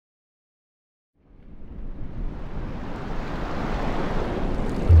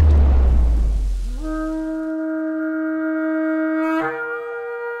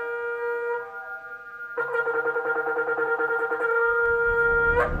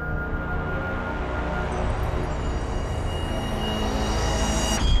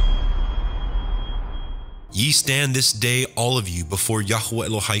Ye stand this day all of you before Yahweh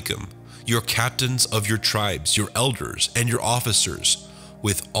Elohaikim, your captains of your tribes, your elders, and your officers,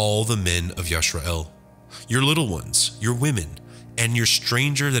 with all the men of Yisrael, your little ones, your women, and your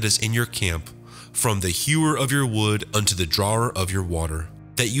stranger that is in your camp, from the hewer of your wood unto the drawer of your water,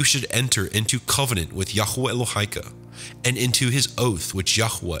 that you should enter into covenant with Yahweh Elohaikim, and into his oath which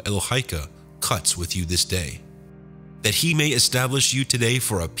Yahweh Elohaikim cuts with you this day, that he may establish you today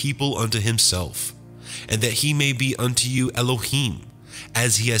for a people unto himself, and that he may be unto you Elohim,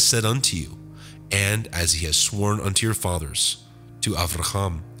 as he has said unto you, and as he has sworn unto your fathers, to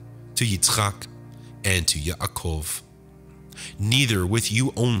Avraham, to Yitzchak, and to Yaakov. Neither with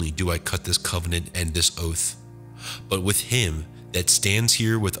you only do I cut this covenant and this oath, but with him that stands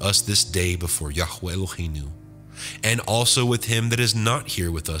here with us this day before Yahweh Eloheinu, and also with him that is not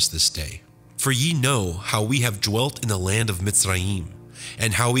here with us this day. For ye know how we have dwelt in the land of Mitzrayim,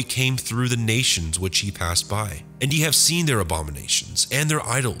 and how we came through the nations which ye passed by. And ye have seen their abominations, and their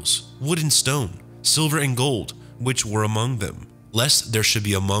idols, wood and stone, silver and gold, which were among them. Lest there should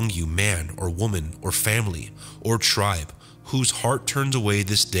be among you man, or woman, or family, or tribe, whose heart turns away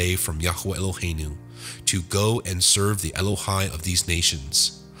this day from Yahweh Eloheinu, to go and serve the Elohai of these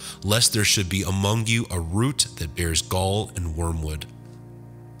nations. Lest there should be among you a root that bears gall and wormwood.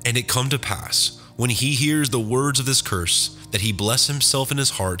 And it come to pass, when he hears the words of this curse, that he bless himself in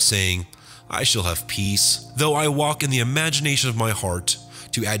his heart, saying, I shall have peace, though I walk in the imagination of my heart,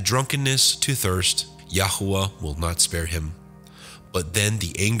 to add drunkenness to thirst, Yahweh will not spare him. But then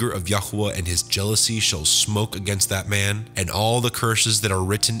the anger of Yahweh and his jealousy shall smoke against that man, and all the curses that are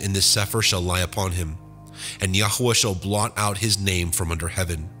written in this Cepher shall lie upon him. And Yahweh shall blot out his name from under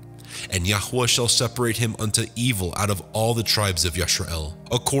heaven. And Yahweh shall separate him unto evil out of all the tribes of Yisrael,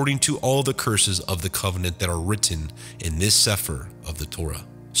 according to all the curses of the covenant that are written in this Cepher of the Torah.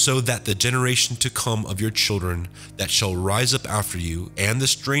 So that the generation to come of your children that shall rise up after you, and the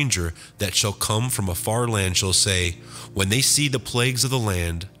stranger that shall come from a far land shall say, when they see the plagues of the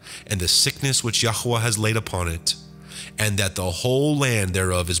land, and the sickness which Yahweh has laid upon it, and that the whole land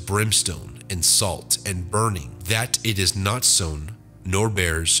thereof is brimstone, and salt, and burning, that it is not sown, nor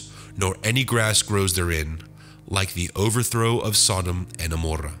bears, nor any grass grows therein, like the overthrow of Sodom and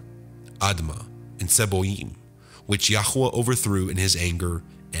Amorah, Admah, and Seboim, which Yahweh overthrew in his anger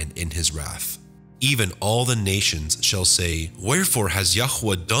and in his wrath. Even all the nations shall say, wherefore has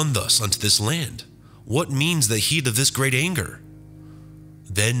Yahweh done thus unto this land? What means the heat of this great anger?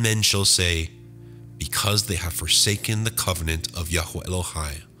 Then men shall say, because they have forsaken the covenant of Yahweh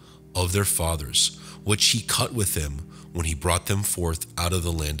Elohai, of their fathers, which he cut with them when he brought them forth out of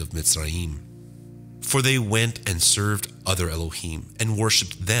the land of Mitzrayim. For they went and served other Elohim, and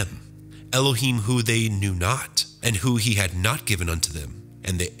worshipped them, Elohim who they knew not, and who he had not given unto them.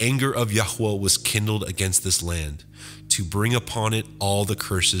 And the anger of Yahweh was kindled against this land, to bring upon it all the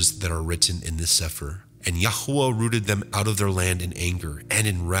curses that are written in this Cepher. And Yahweh rooted them out of their land in anger, and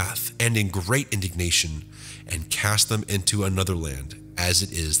in wrath, and in great indignation, and cast them into another land, as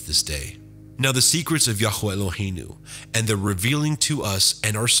it is this day. Now the secrets of Yahweh Eloheinu, and the revealing to us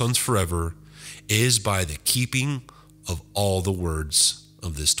and our sons forever, is by the keeping of all the words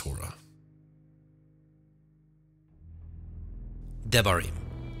of this Torah. Devarim,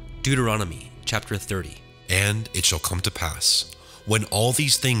 Deuteronomy chapter 30. And it shall come to pass, when all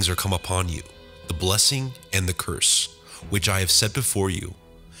these things are come upon you, the blessing and the curse, which I have set before you,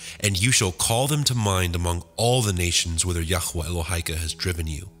 and you shall call them to mind among all the nations whither Yahweh Elohaikim has driven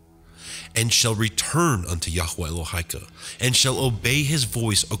you, and shall return unto Yahweh Elohaikim, and shall obey his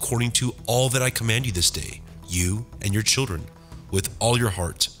voice according to all that I command you this day, you and your children, with all your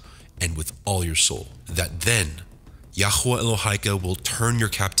heart and with all your soul, that then Yahweh Elohaikim will turn your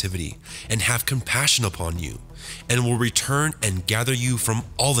captivity and have compassion upon you, and will return and gather you from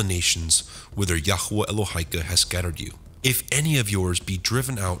all the nations whither Yahweh Elohaikim has scattered you. If any of yours be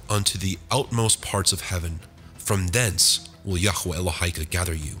driven out unto the outmost parts of heaven, from thence will Yahweh Elohaikim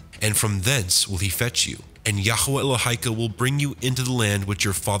gather you, and from thence will he fetch you. And Yahweh Elohaikim will bring you into the land which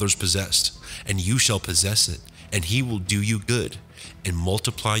your fathers possessed, and you shall possess it, and he will do you good, and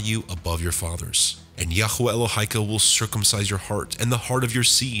multiply you above your fathers. And Yahweh Elohaikim will circumcise your heart and the heart of your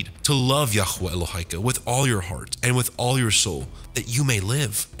seed, to love Yahweh Elohaikim with all your heart and with all your soul, that you may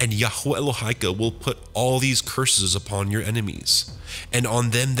live. And Yahweh Elohaikim will put all these curses upon your enemies, and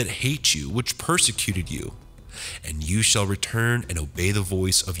on them that hate you, which persecuted you. And you shall return and obey the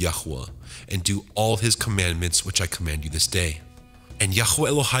voice of Yahweh, and do all his commandments which I command you this day. And Yahweh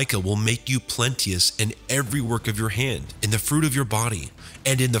Elohaikim will make you plenteous in every work of your hand, in the fruit of your body,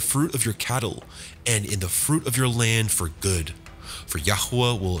 and in the fruit of your cattle, and in the fruit of your land for good, For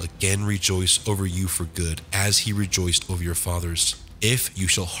Yahweh will again rejoice over you for good, as he rejoiced over your fathers, if you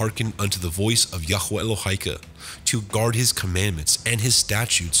shall hearken unto the voice of Yahweh Elohika, to guard his commandments and his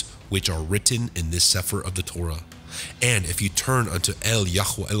statutes, which are written in this Cepher of the Torah. And if you turn unto El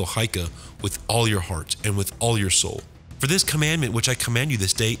Yahweh Elohika with all your heart and with all your soul. For this commandment which I command you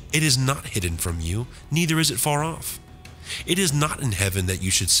this day, it is not hidden from you, neither is it far off. It is not in heaven that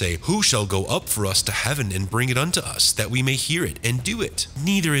you should say, Who shall go up for us to heaven and bring it unto us, that we may hear it and do it?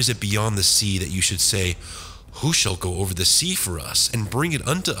 Neither is it beyond the sea that you should say, Who shall go over the sea for us and bring it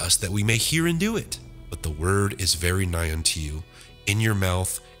unto us, that we may hear and do it? But the word is very nigh unto you, in your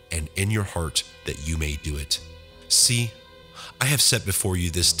mouth and in your heart, that you may do it. See, I have set before you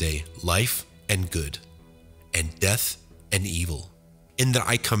this day life and good, and death and evil, in that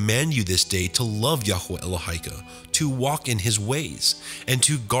I command you this day to love Yahweh Elohika, to walk in his ways, and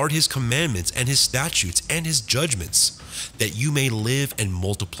to guard his commandments and his statutes and his judgments, that you may live and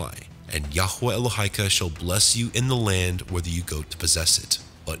multiply. And Yahweh Elohika shall bless you in the land whither you go to possess it.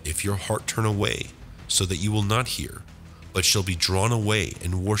 But if your heart turn away, so that you will not hear, but shall be drawn away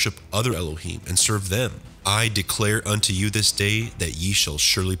and worship other Elohim and serve them, I declare unto you this day that ye shall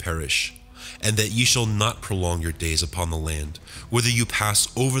surely perish, and that ye shall not prolong your days upon the land, whither you pass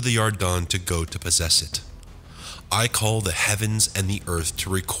over the Yarden to go to possess it. I call the heavens and the earth to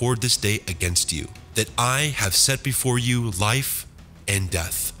record this day against you, that I have set before you life and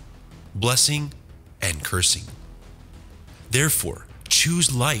death, blessing and cursing. Therefore,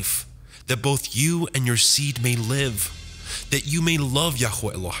 choose life, that both you and your seed may live, that you may love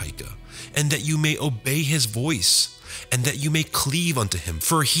Yahweh Elohika, and that you may obey his voice, and that you may cleave unto him,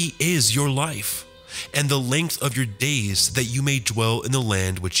 for he is your life, and the length of your days, that you may dwell in the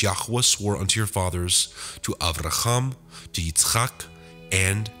land which Yahweh swore unto your fathers, to Avraham, to Yitzchak,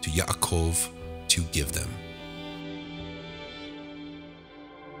 and to Yaakov, to give them.